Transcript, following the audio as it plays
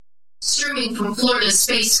Streaming from Florida's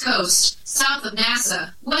Space Coast, south of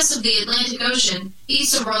NASA, west of the Atlantic Ocean,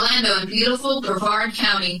 east of Orlando and beautiful Brevard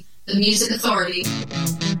County, the Music Authority.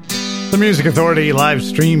 The Music Authority live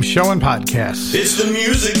stream show and podcast. It's the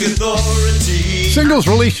Music Authority. Singles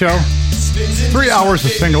release show. 3 hours of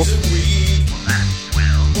singles.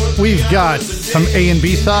 We've got some A and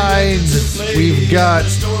B sides. We've got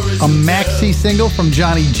a maxi single from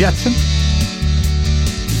Johnny Jetson.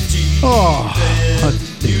 Oh, let's see.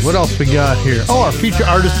 What else we got here? Oh, our feature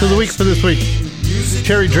artist of the week for this week.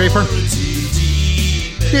 Terry Draper,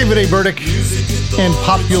 David A. Burdick, and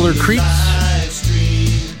Popular Creeps.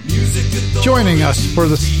 Joining us for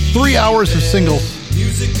the 3 hours of singles.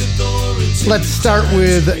 Let's start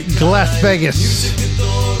with Las Vegas.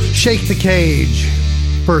 Shake the Cage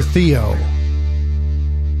for Theo.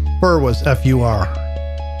 Fur was F-U-R.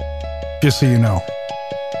 Just so you know.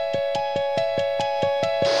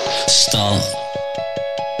 Start,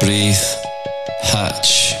 breathe,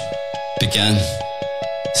 hatch, begin,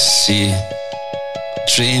 see,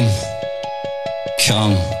 dream,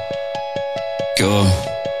 come, go,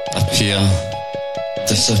 appear,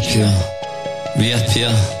 disappear,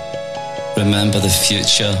 reappear, remember the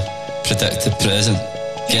future, predict the present,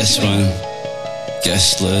 guess wrong,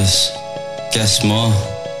 guess lose, guess more,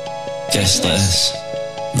 guess less,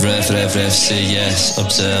 rev, say yes,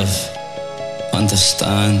 observe,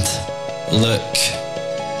 understand, look,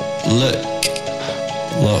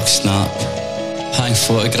 lock, snap, hang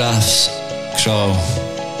photographs, crawl,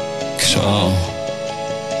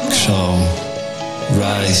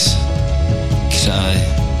 rise, cry,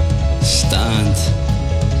 stand,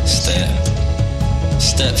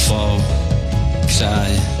 step, fall, cry,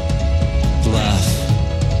 laugh,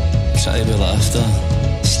 cry with laughter,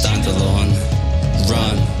 stand alone,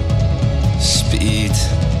 run, speed,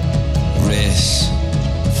 race,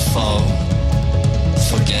 fall,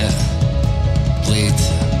 forget, bleed,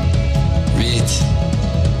 read,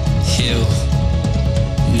 heal,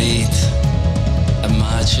 need,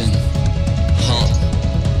 imagine, hurt,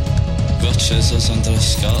 wear trousers under a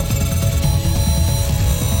skirt,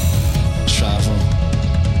 travel,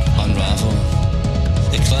 unravel,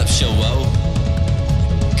 eclipse your will,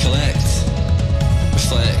 collect,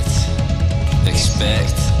 reflect,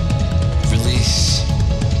 expect, release,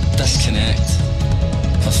 disconnect,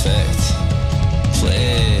 perfect,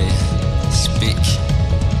 play, speak,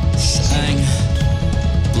 sing,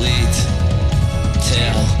 bleed,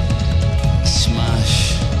 tear, smash,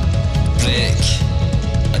 break,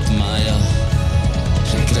 admire,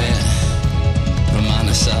 regret,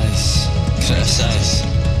 romanticize, criticize,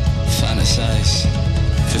 fantasize,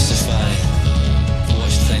 crucify,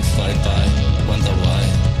 watch time fly by, wonder why,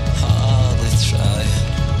 hardly try,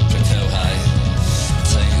 propel high,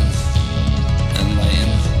 time,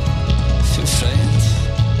 enlighten, feel frightened,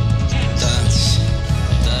 dance,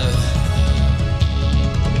 doubt,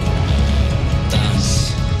 dance,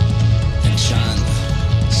 enchant,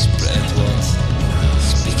 spread word,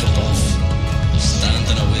 speak above, stand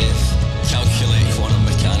in a wave, calculate quantum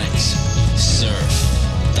mechanics, surf,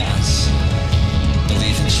 dance,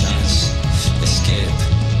 believe in chance, escape,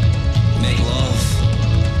 make love,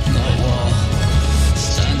 not war,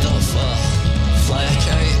 stand up for, fly a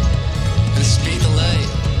kite, and speed the light,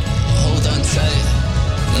 hold on tight,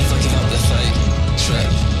 never give up the fight,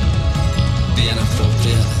 trip, be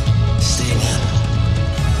inappropriate, stay lit,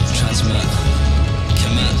 transmit,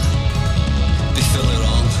 commit, be fully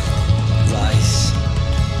wrong, rise,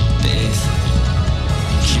 bathe,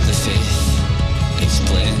 keep the faith,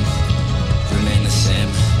 explain, remain the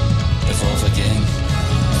same, evolve again,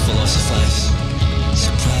 philosophize,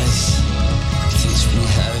 surprise, teach me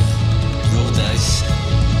how, roll dice,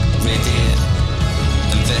 radiate,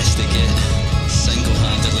 investigate,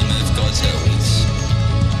 single-handedly move God's helpless,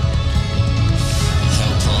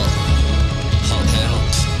 help hurt,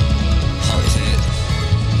 hate,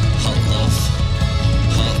 hurt love,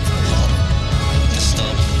 hurt,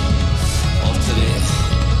 disturb, operate,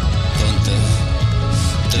 don't do,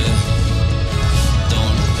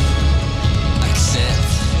 don't,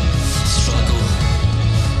 accept, struggle,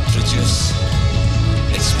 produce,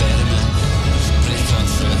 experiment, break on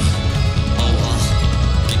through, alter,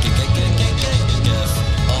 give,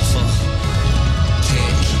 offer,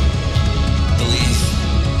 take, believe,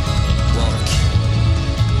 work,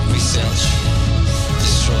 research,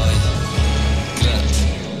 destroy, grip,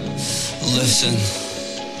 listen,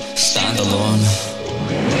 stand alone,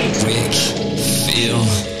 wake, feel,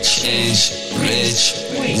 change, rage,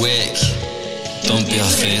 wake, don't be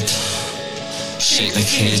afraid, shake the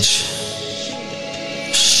cage,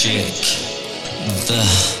 shake the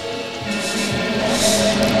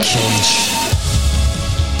cage.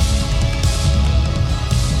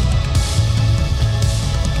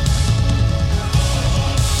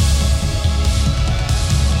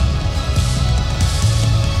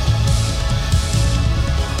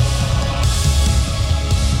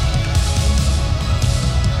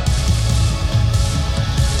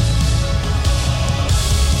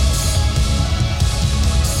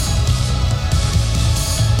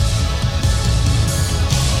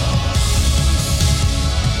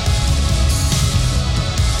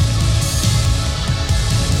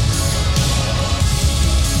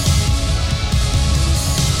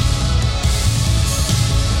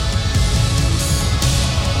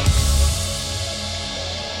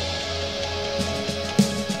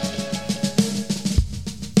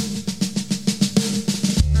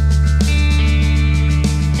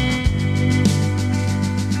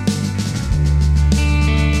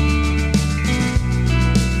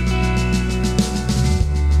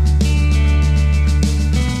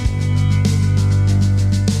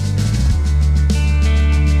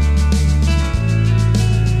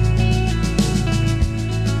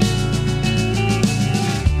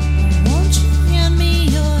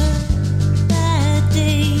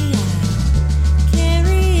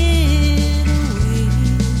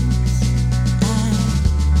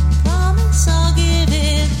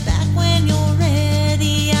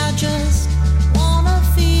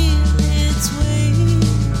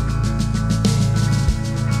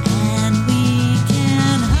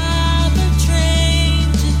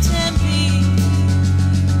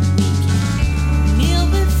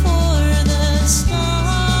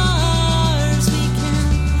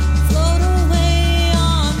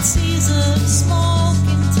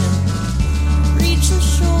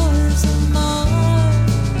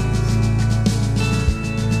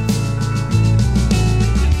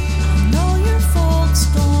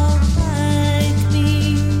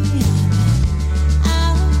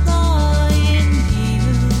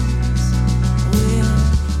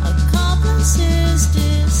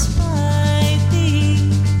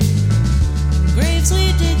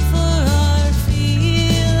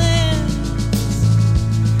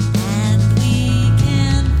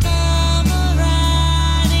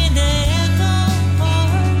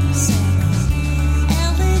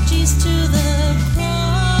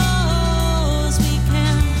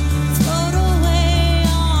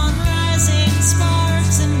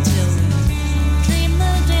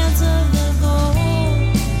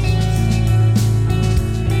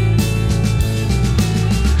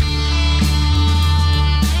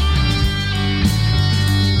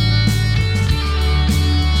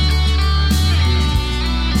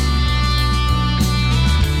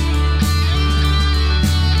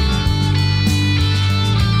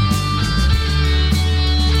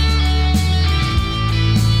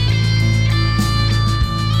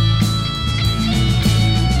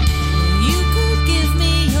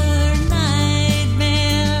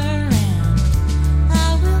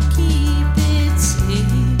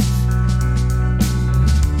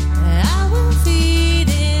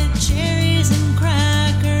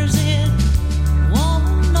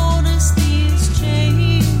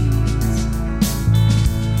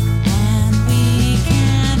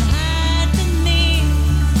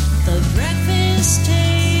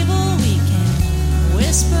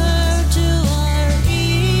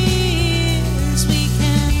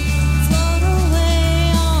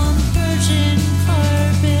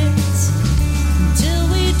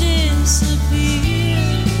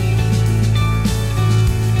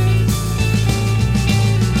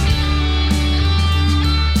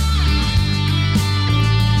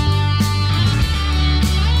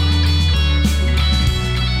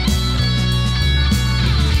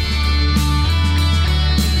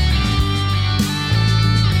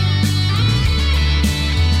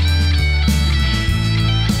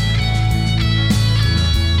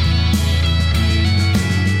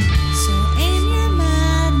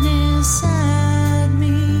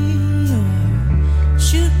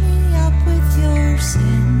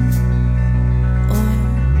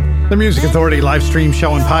 The Music Authority live stream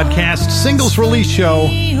show and podcast, singles release show,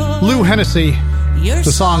 Lou Hennessy. The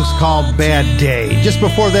song's called Bad Day. Just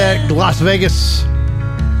before that, Las Vegas,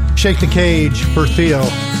 Shake the Cage for Theo.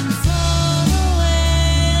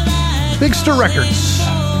 Big Stir Records.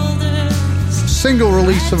 Single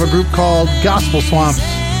release of a group called Gospel Swamps.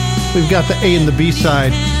 We've got the A and the B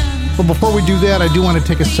side. But before we do that, I do want to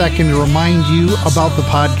take a second to remind you about the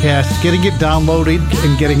podcast, getting it downloaded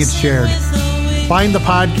and getting it shared. Find the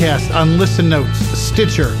podcast on Listen Notes,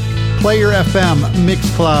 Stitcher, Player FM,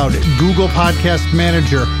 Mixcloud, Google Podcast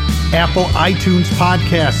Manager, Apple iTunes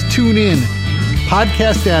Podcast, TuneIn,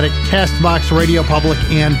 Podcast Addict, CastBox, Radio Public,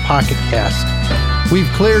 and Pocket Cast. We've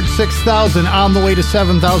cleared 6,000 on the way to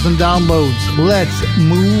 7,000 downloads. Let's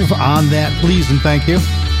move on that, please and thank you.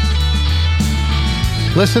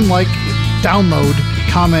 Listen, like, download,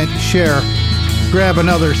 comment, share. Grab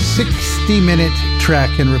another 60-minute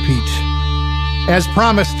track and repeat. As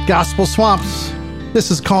promised, Gospel Swamps. This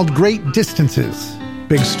is called Great Distances,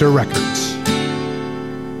 Big Stir Records.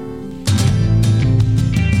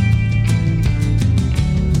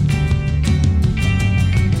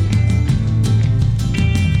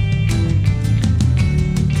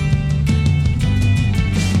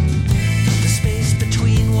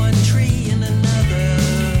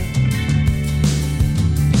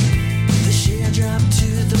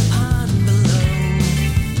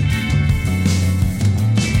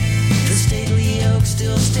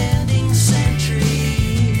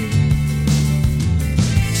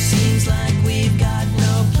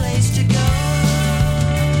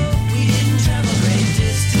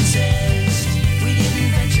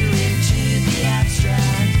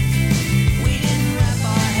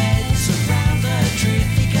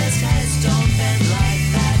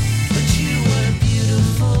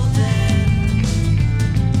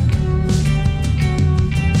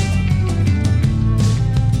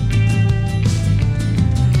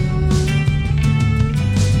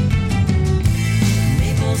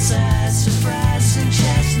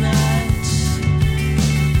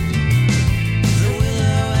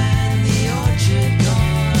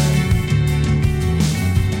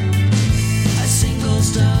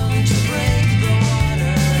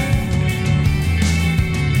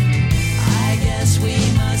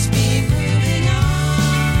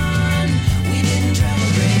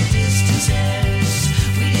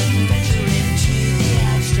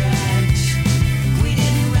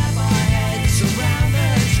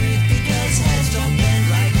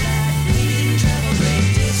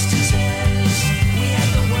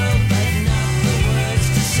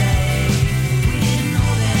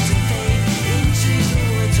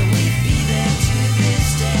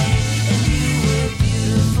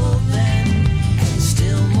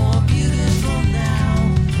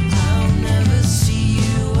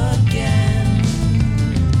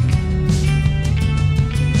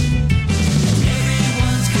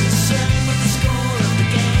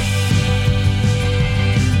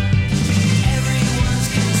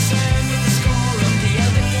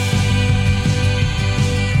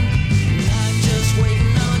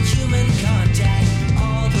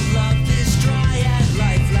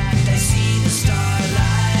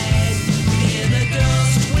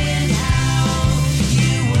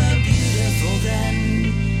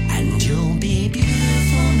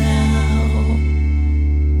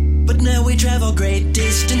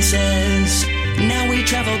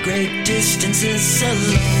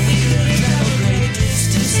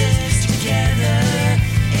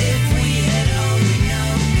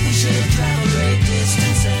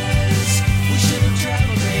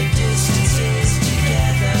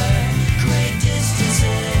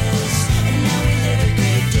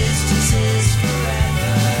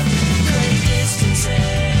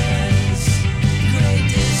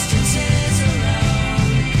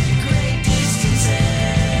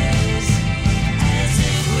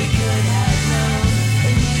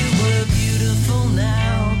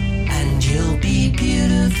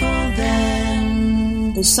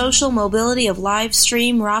 Social mobility of live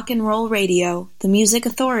stream rock and roll radio, the Music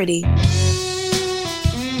Authority.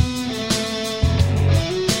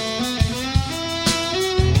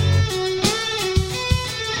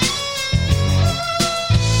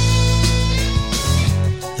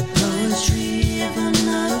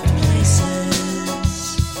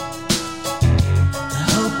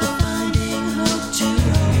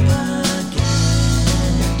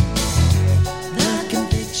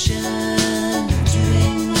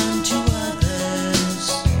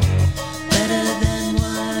 Better than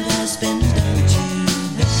what has been.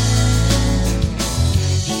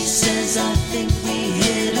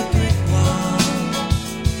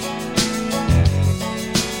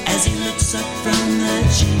 as he looks up from the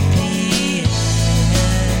GPS.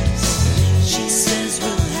 She says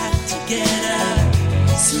we'll have to get a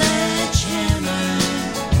sledgehammer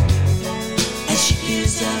as she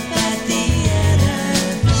peers up at the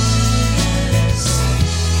edifice.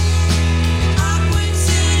 Awkward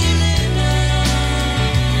city limits,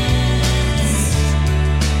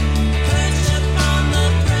 perched upon the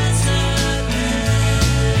precipice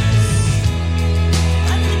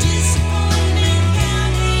of the disappointment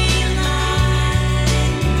county line.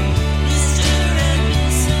 Mr. and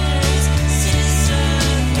Mrs. Sisyphus.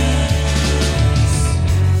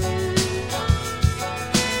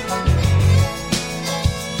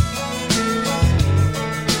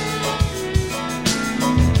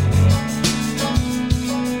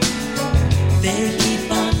 They keep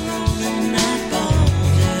on rolling that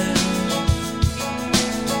boulder,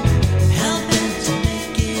 hell-bent to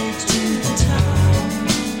make it to the top.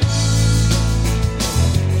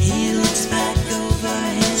 He looks back over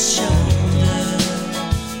his shoulder,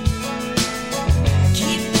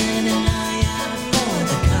 keeping an eye out for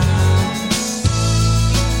the cops.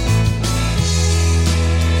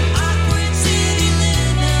 Awkward city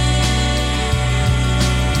limits,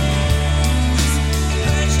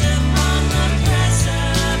 perched upon the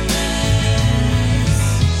precipice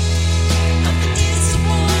of the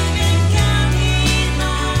disappointment county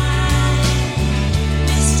line.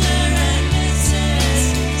 Mr. and Mrs.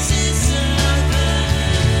 Sisyphus.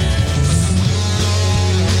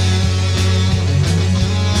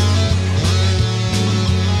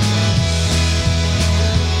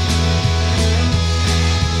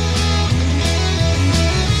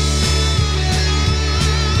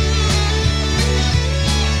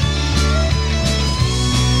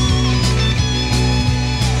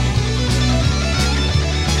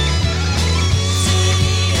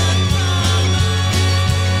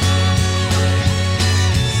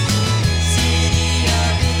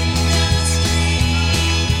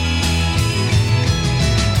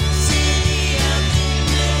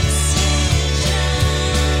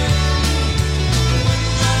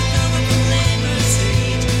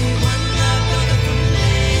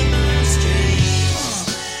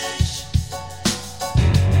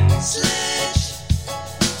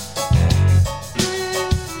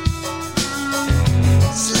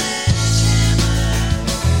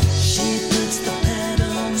 She puts the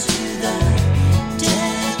pedal to the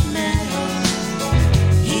death metal.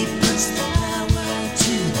 He puts the power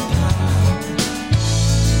to the pop.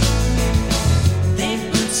 They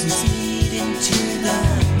put some speed into the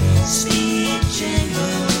speed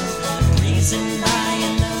jangle, breezing by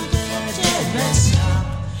another dead man stop.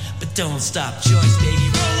 But don't stop, Joyce, baby,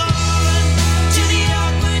 roll on to the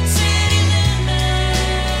awkward city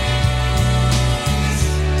limits,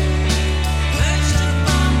 perched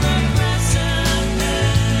upon the precipice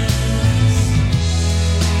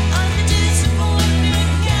of the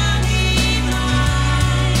disappointment county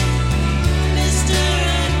line. Mr.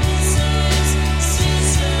 and Mrs.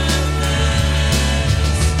 Sisyphus.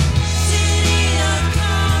 City of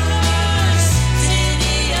commerce,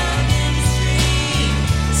 city of industry,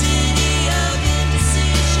 city of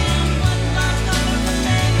indecision, one block over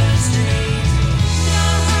Labor Street. No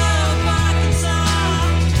hope,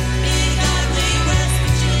 Arkansas, Big Ugly, West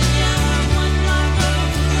Virginia, one block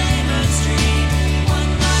over Labor Street,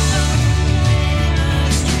 one block over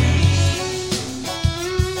Labor Street.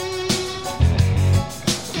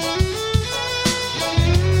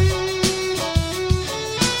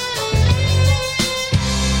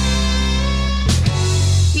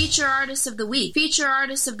 Feature Artist of the Week. Feature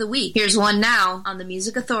Artist of the Week. Here's one now on the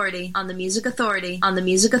Music Authority. On the Music Authority. On the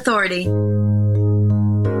Music Authority.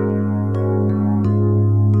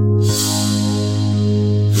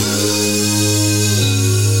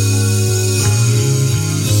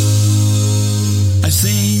 I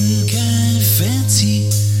think I fancy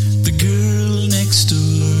the girl next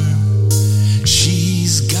door.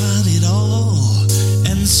 She's got it all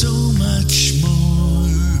and so much more.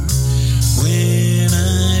 When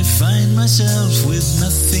I find myself with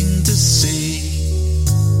nothing to say,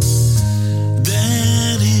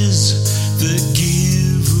 that is the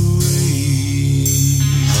giveaway.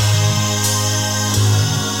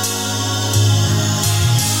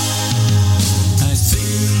 I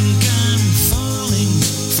think I'm falling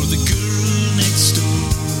for the girl next door.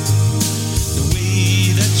 The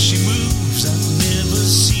way that she moves I've never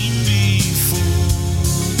seen before.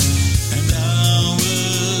 And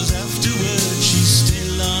hours afterwards she's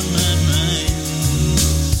still on my mind.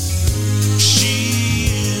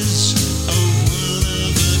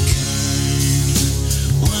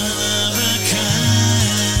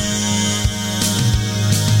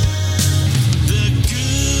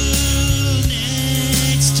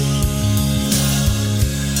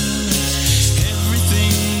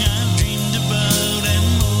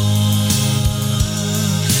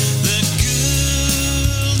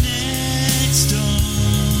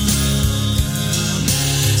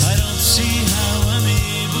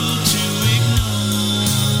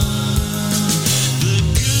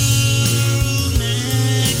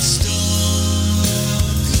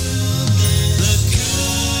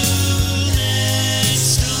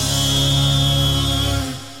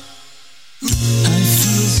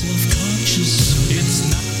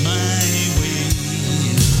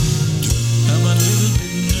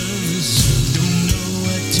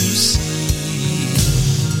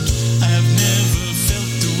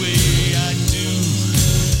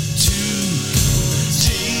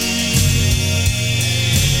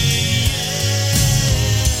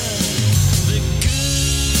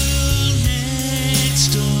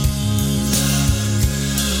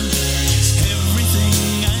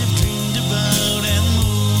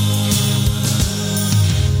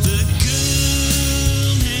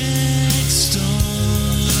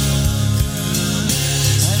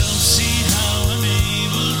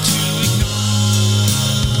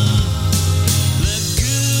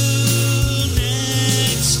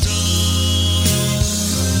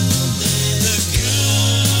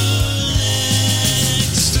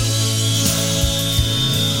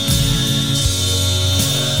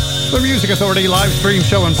 Music Authority live stream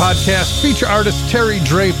show and podcast. Feature artist Terry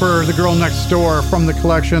Draper, The Girl Next Door, from the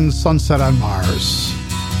collection Sunset on Mars.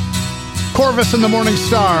 Corvus and the Morning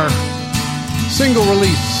Star, single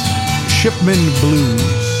release, Shipman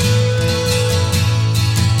Blues.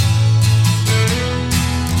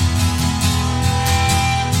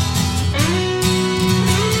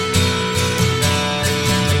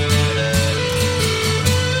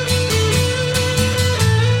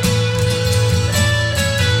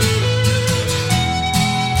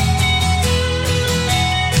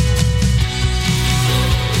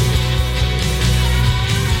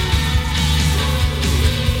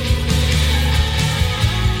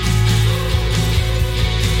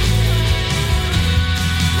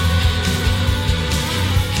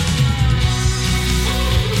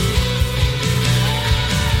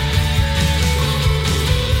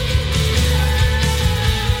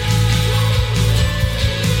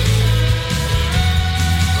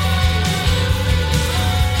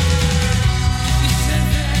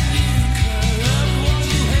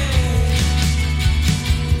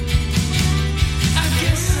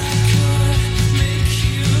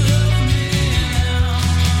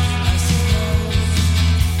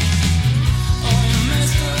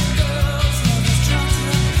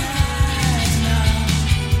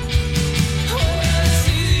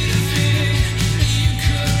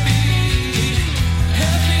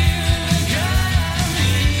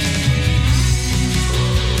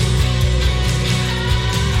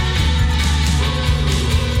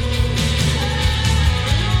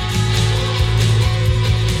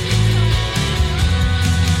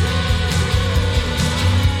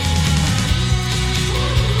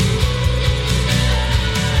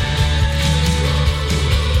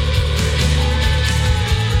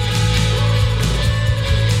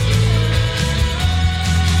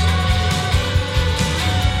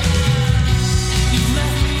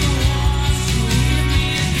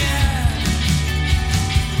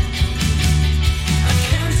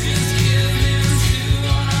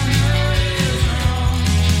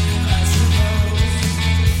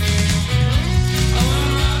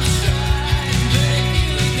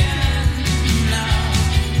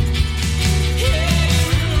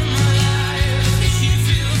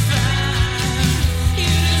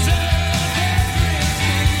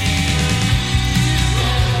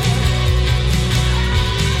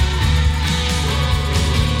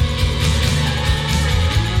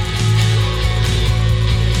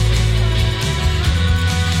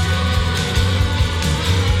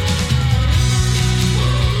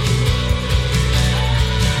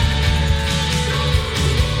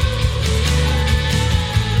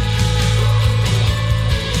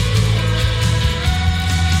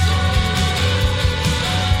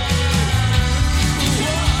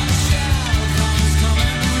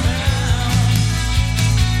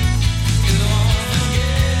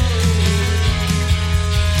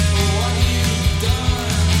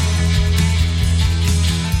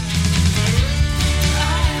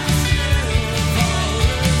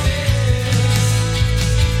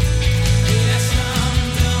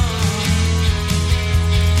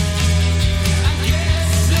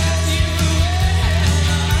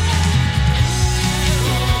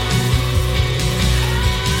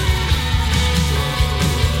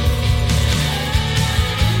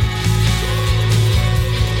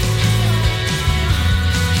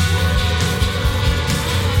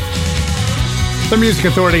 The Music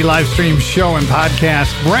Authority live stream show and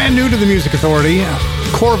podcast. Brand new to the Music Authority,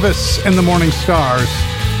 Corvus and the Morning Stars,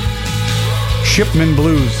 Shipman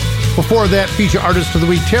Blues. Before that, feature artist of the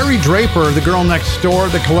week, Terry Draper, The Girl Next Door,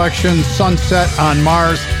 the collection Sunset on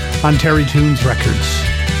Mars on Terry Tunes Records.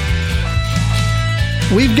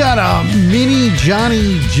 We've got a mini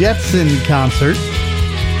Johnny Jetson concert,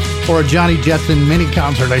 or a Johnny Jetson mini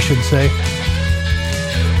concert, I should say.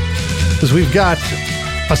 Because we've got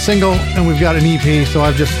a single and we've got an EP, so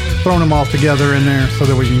I've just thrown them all together in there so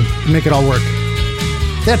that we can make it all work.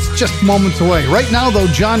 That's just moments away. Right now, though,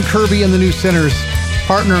 John Kirby and the New Sinners,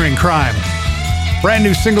 Partner in Crime. Brand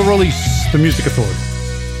new single release, The Music Authority.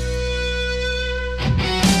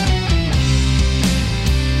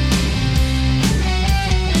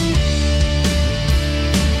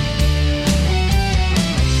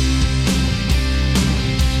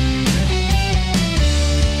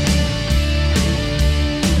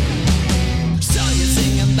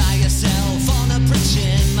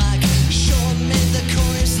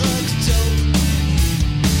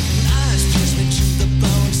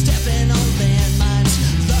 Stepping on landmines,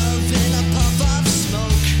 love in a puff of smoke.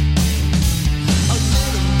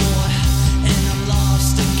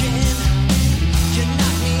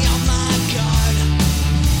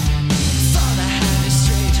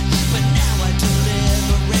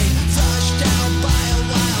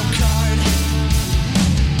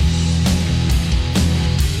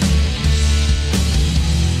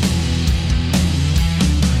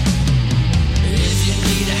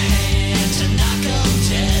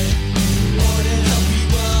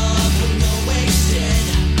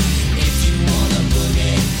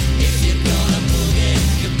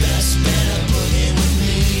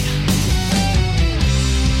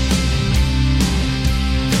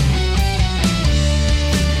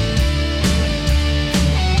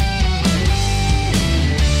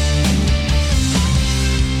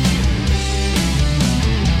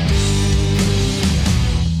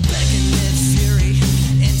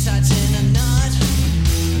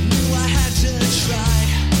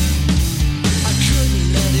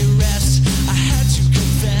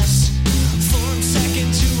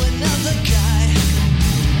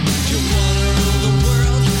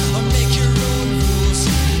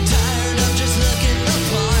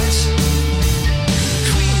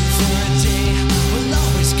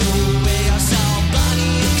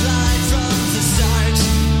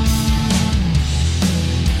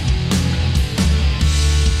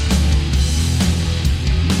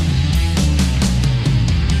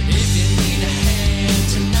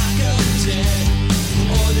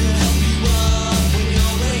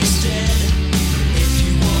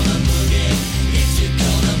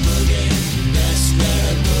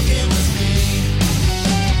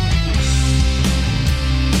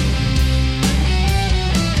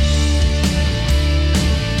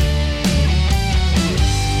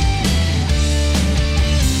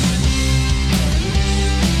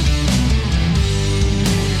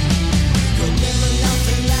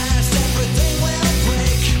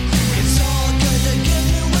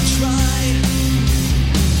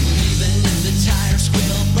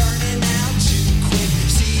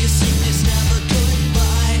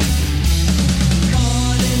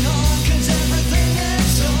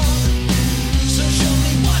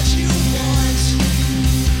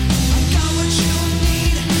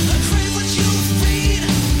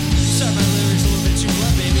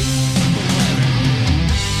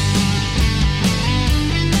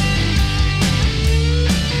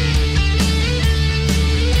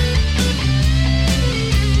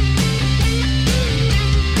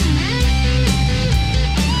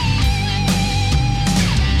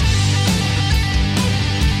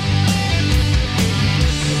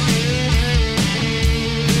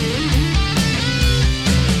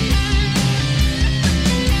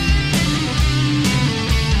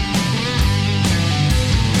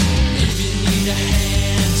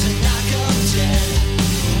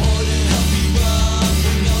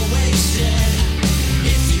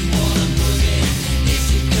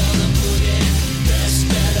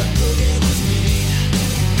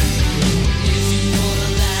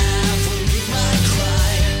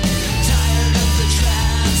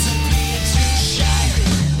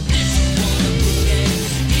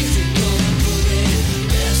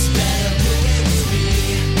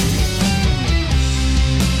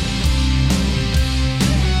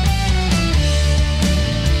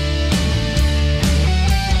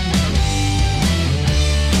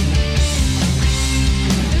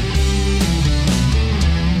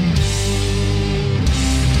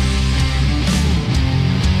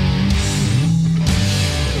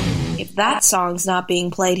 That song's not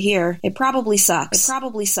being played here. It probably sucks. It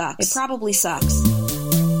probably sucks. It probably sucks.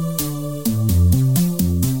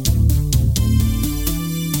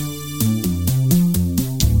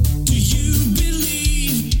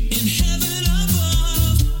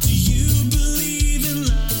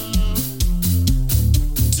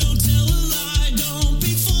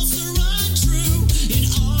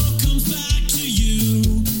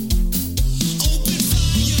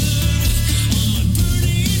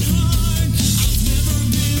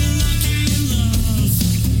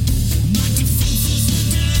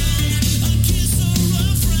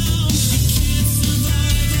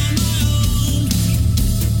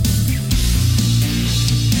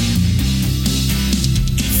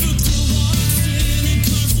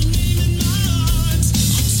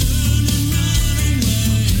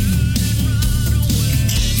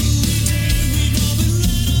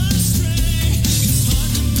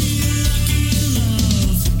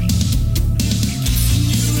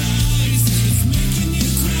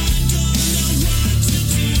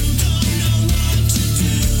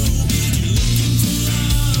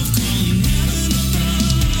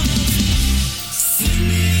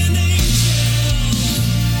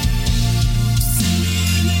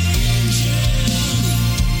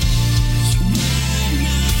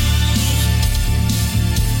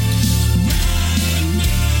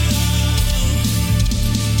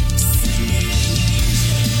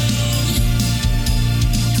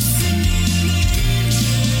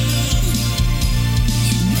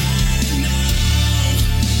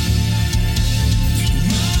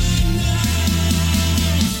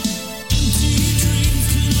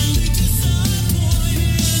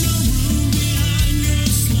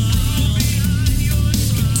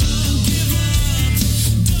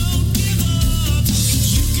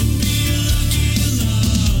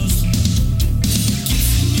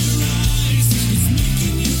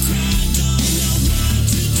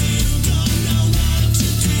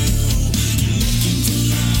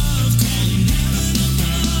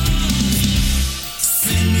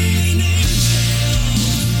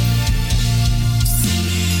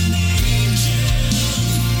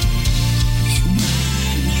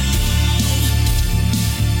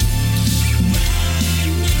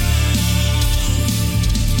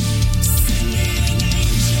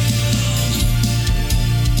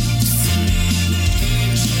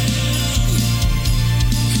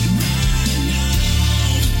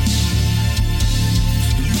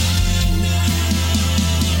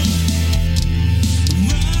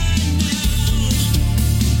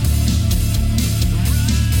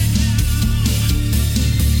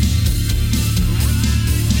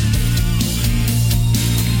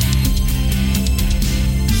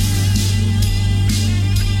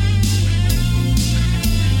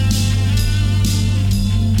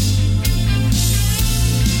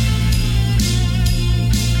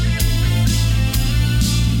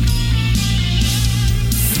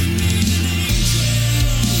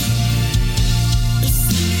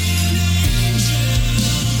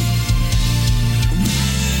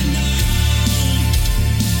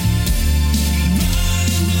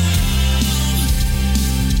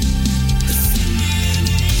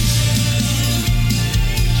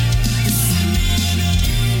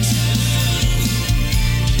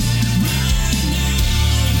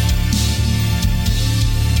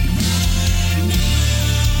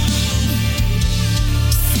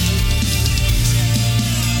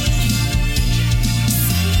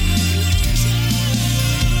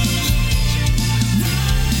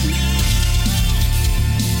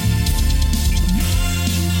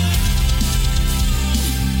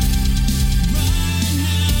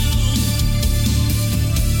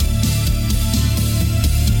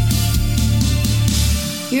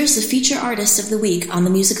 Here's the feature artist of the week on the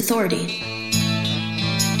Music Authority.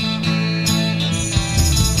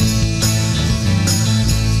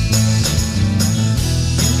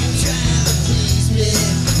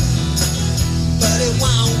 But it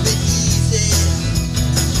won't be easy.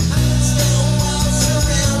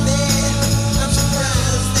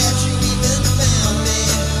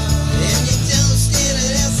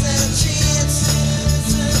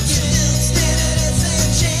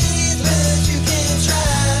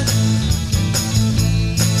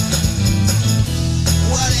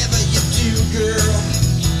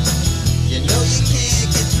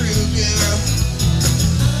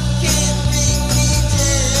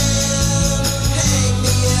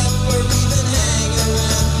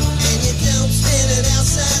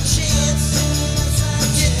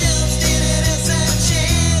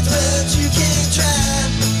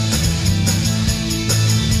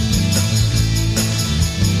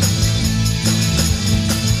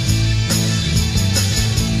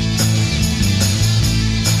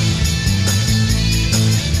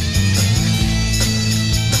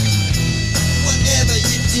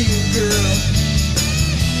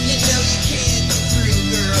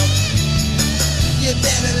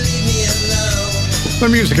 The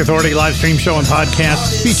Music Authority live stream show and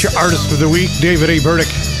podcast. Feature artist of the week, David A. Burdick.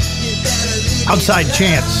 Outside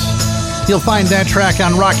Chance. You'll find that track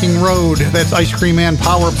on Rocking Road. That's Ice Cream Man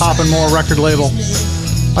Power Pop and More record label.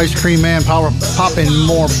 Ice Cream Man Power Pop and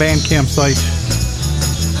More Bandcamp site.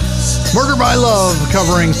 Murder by Love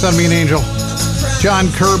covering Send Me an Angel.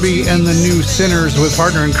 John Kirby and the New Sinners with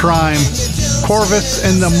Partner in Crime. Corvus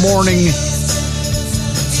and the Morning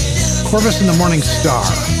Star.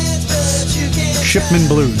 Shipman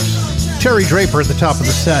Blues. Terry Draper at the top of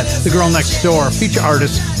the set. The Girl Next Door. Feature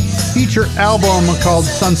artist. Feature album called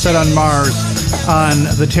Sunset on Mars on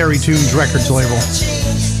the Terry Tunes Records label.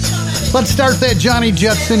 Let's start that Johnny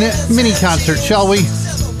Jetson mini concert, shall we?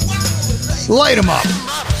 Light 'em up.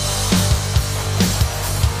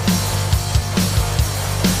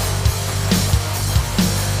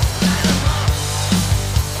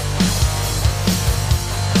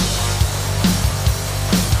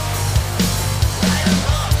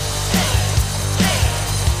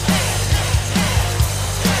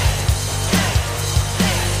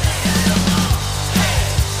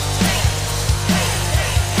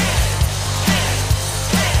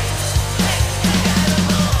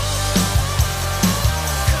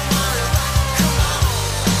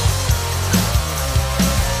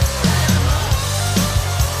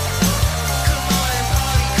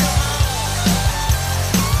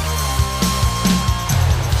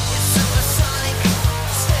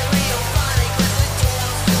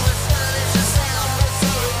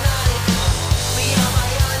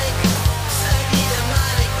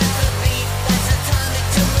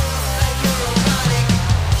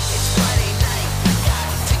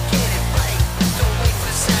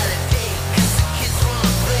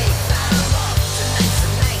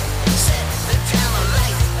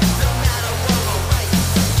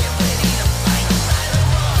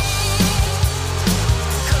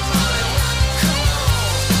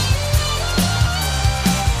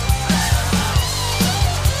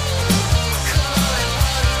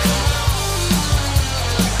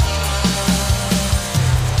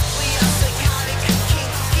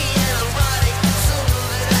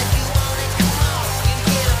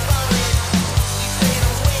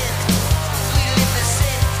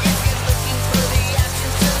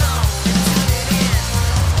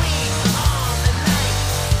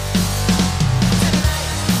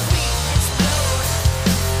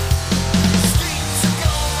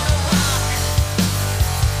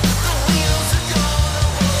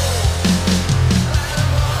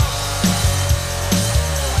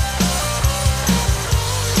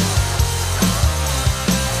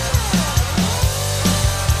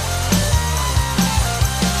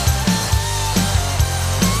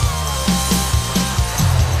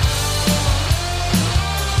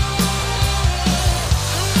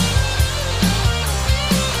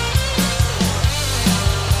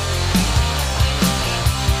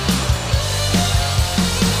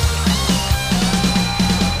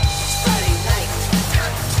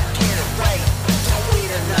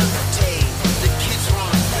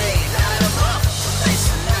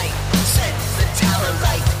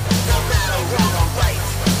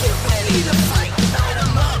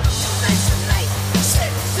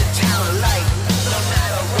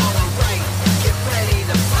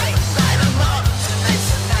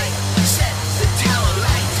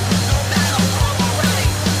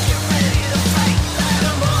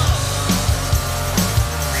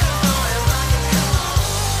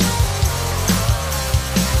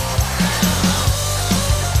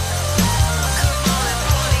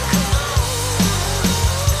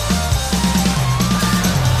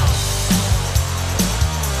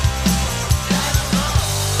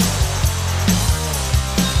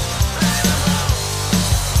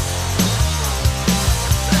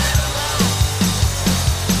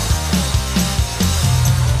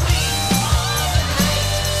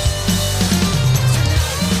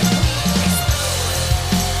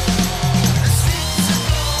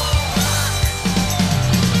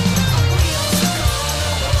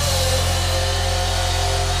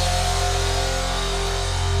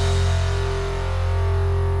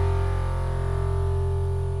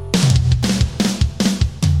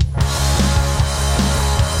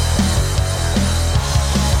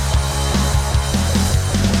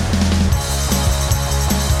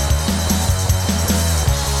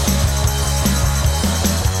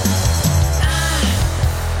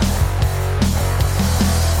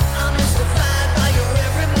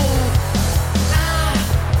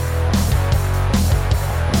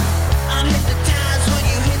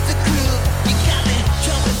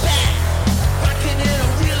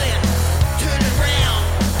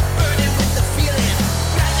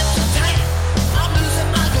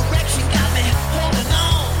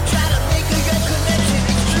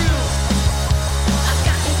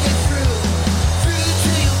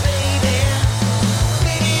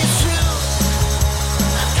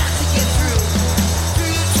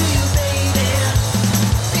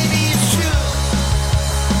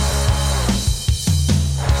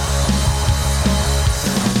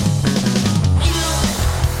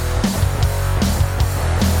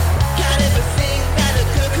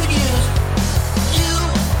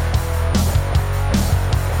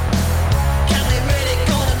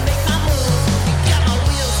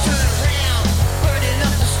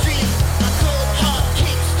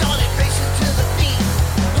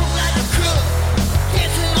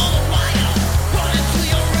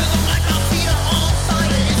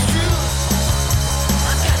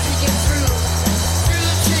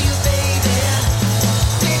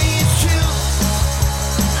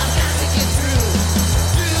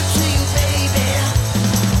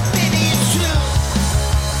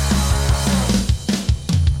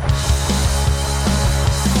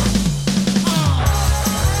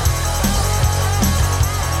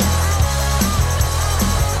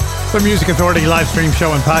 The Music Authority live stream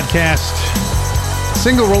show and podcast.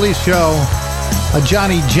 Single release show, a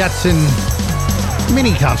Johnny Jetson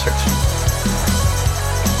mini concert.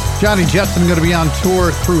 Johnny Jetson going to be on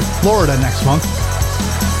tour through Florida next month.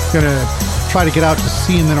 Going to try to get out to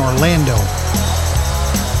see him in Orlando.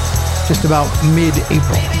 Just about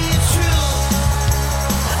mid-April.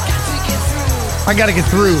 I Gotta Get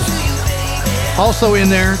Through. Also in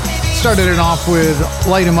there, started it off with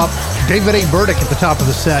Light 'Em Up. David A. Burdick at the top of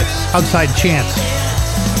the set, Outside Chance.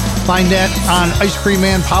 Find that on Ice Cream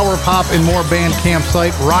Man, Power Pop, and more band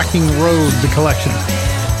campsite, Rocking Road, the collection.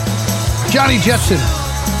 Johnny Jetson,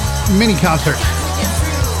 mini concert.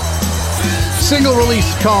 Single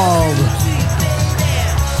release called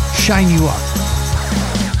Shine You Up.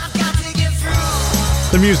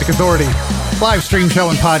 The Music Authority, live stream show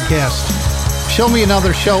and podcast. Show me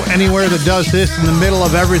another show anywhere that does this in the middle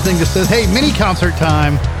of everything, that says, hey, mini concert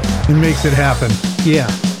time, and makes it happen. Yeah,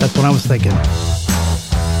 that's what I was thinking.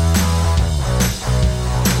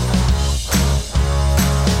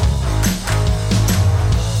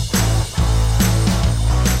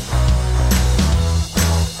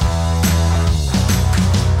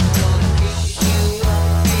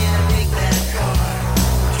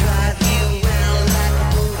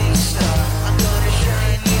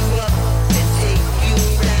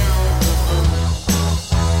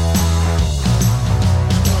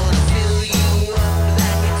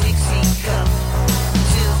 Cup.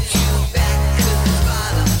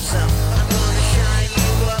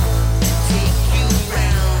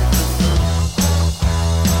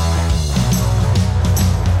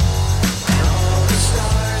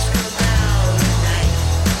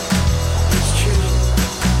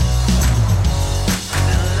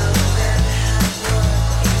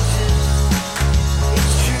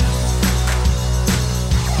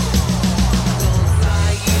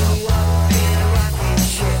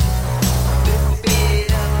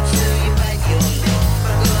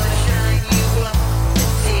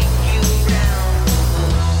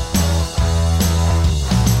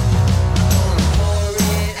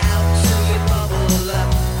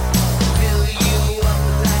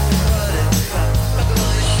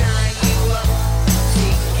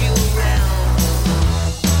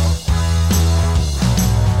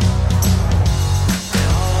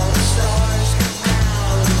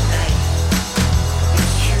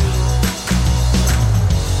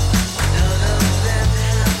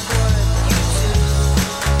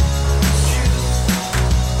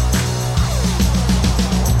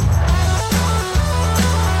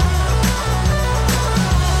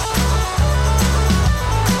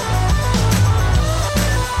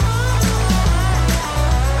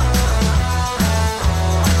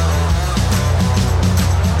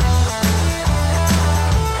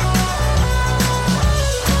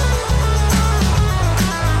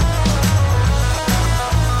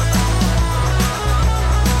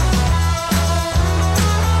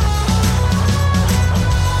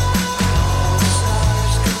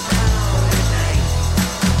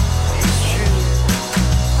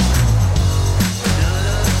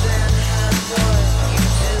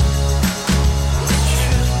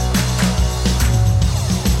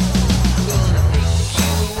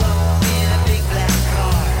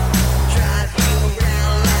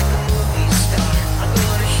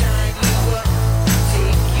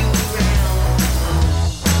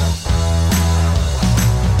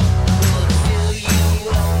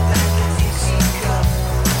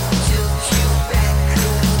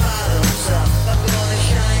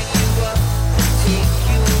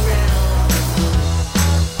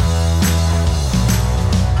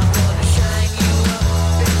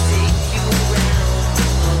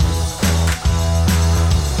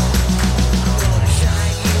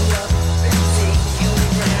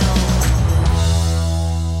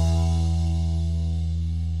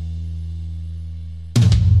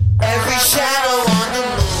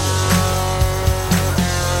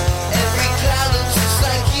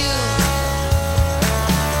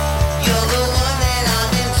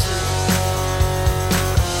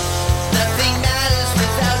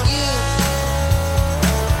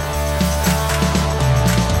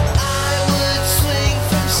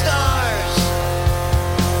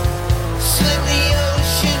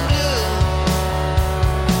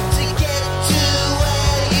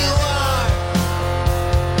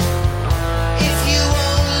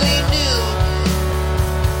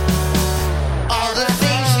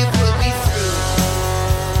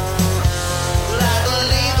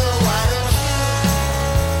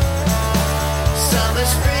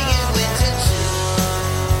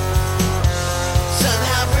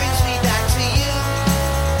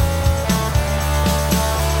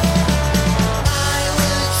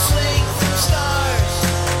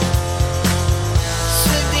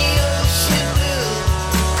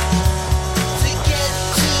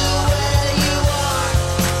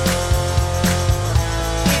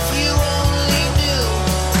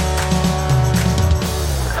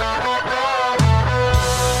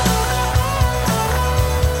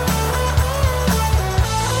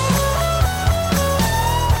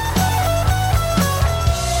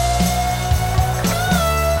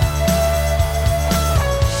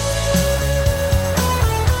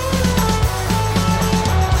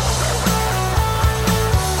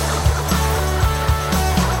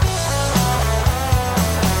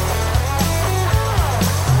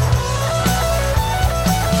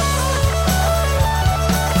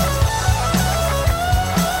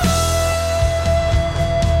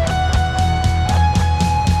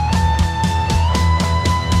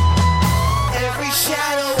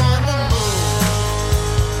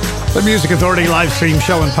 The Music Authority live stream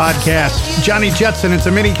show and podcast. Johnny Jetson, it's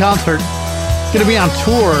a mini concert. Going to be on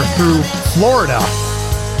tour through Florida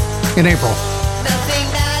in April.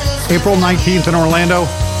 April 19th in Orlando.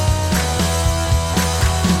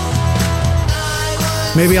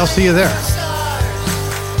 Maybe I'll see you there.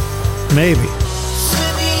 Maybe.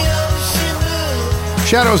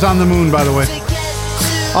 Shadows on the Moon, by the way.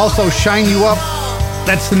 Also, Shine You Up.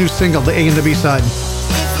 That's the new single, the A and the B side.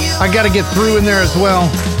 I got to get through in there as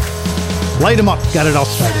well. Light 'em Up, got it all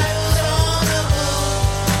started.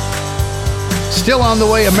 Still on the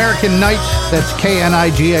way, American Night. That's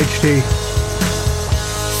K-N-I-G-H-T.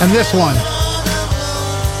 And this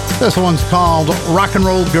one's called Rock and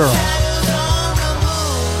Roll Girl.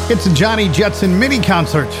 It's a Johnny Jetson mini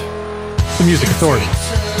concert. The Music Authority.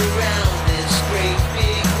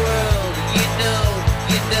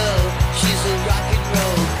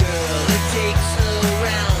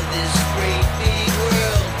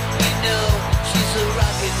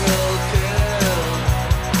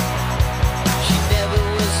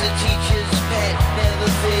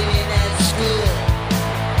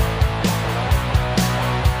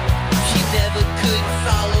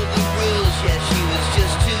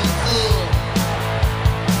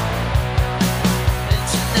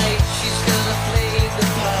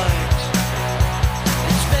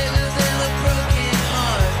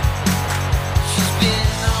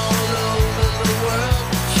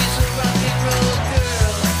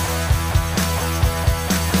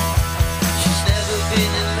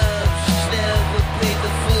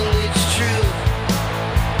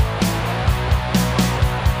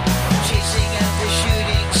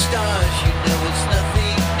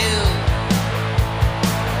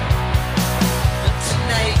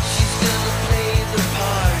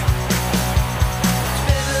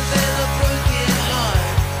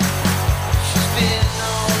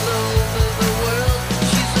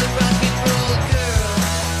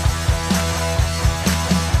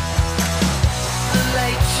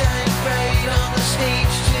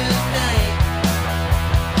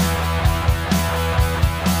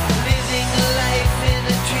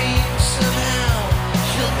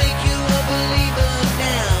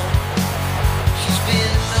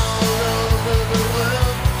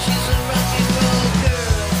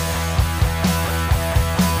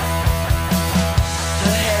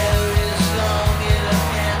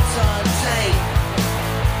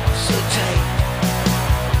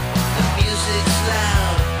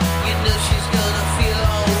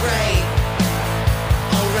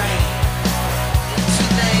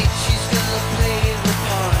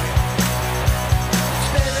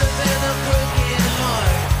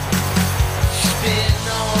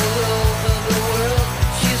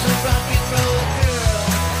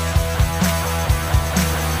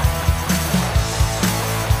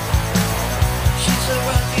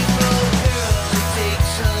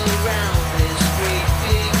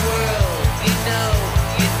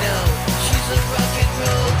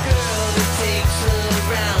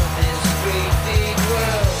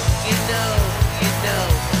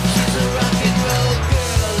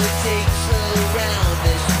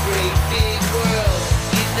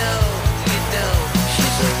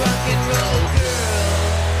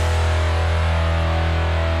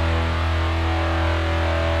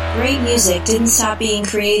 Great music didn't stop being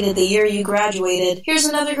created the year you graduated. Here's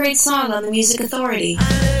another great song on the Music Authority.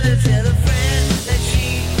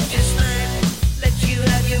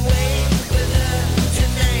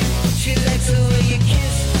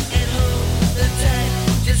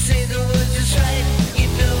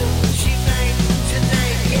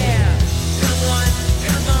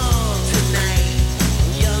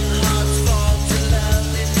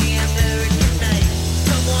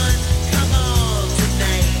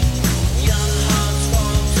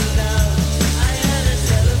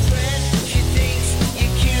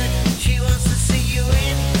 Cute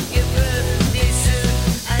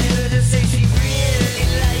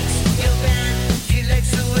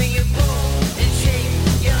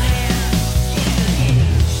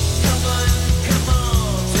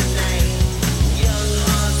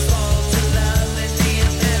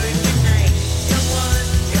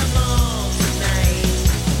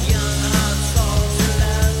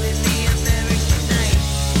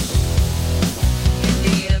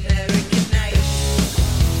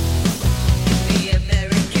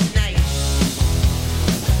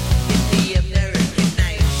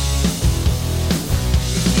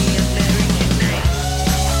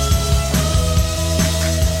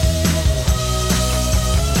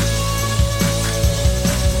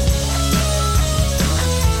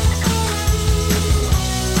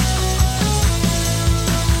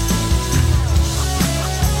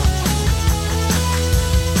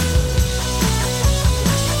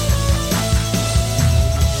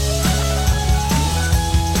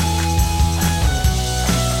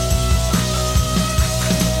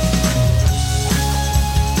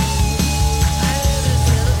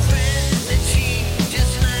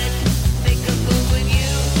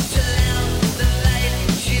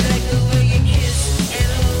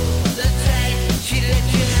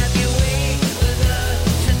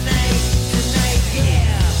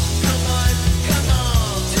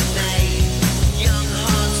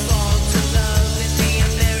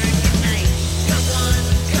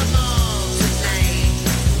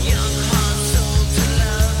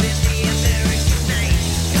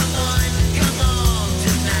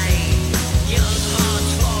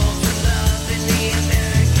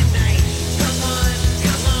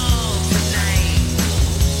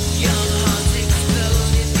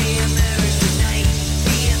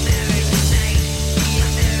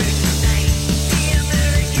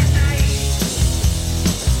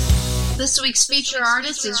This week's feature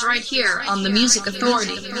artist is right here on the Music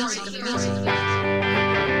Authority.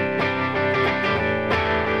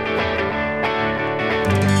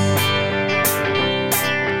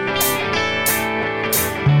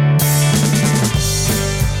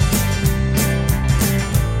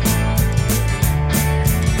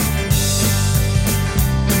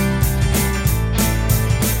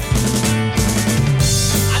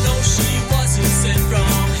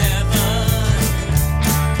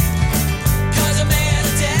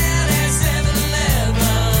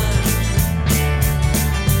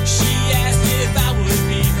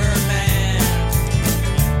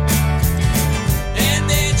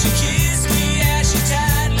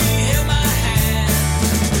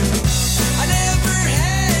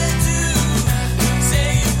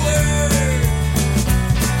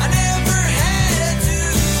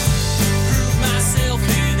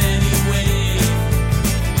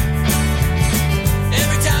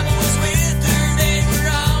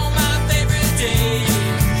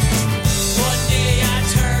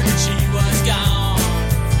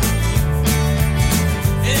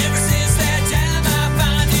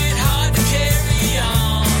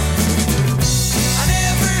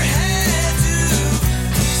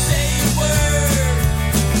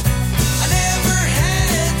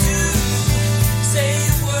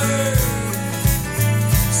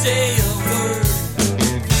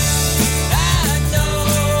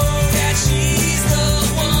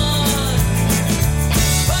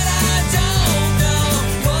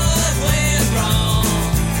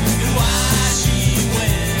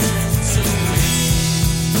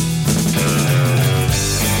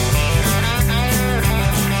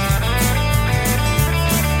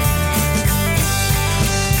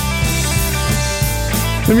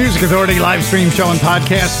 The Music Authority live stream show and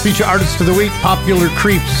podcast. Feature artist of the week, Popular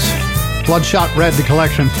Creeps. Bloodshot Red, the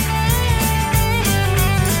collection.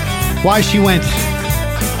 Why She Went,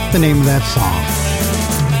 the name of that song.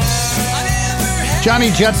 Johnny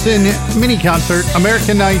Jetson mini concert,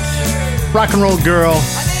 American Night, Rock and Roll Girl,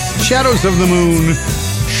 Shadows of the Moon,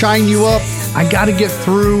 Shine You Up, I Gotta Get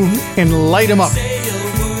Through, and Light 'Em Up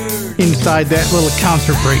inside that little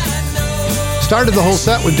concert break. Started the whole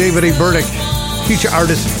set with David A. Burdick, feature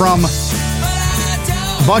artist from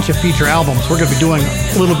a bunch of feature albums. We're going to be doing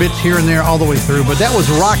little bits here and there all the way through, but that was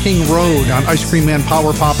Rocking Road on Ice Cream Man,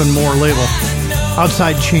 Power Pop, and More label.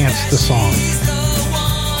 Outside Chance, the song.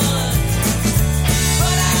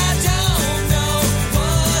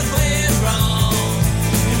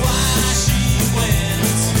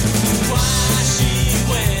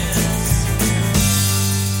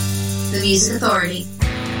 The Music Authority.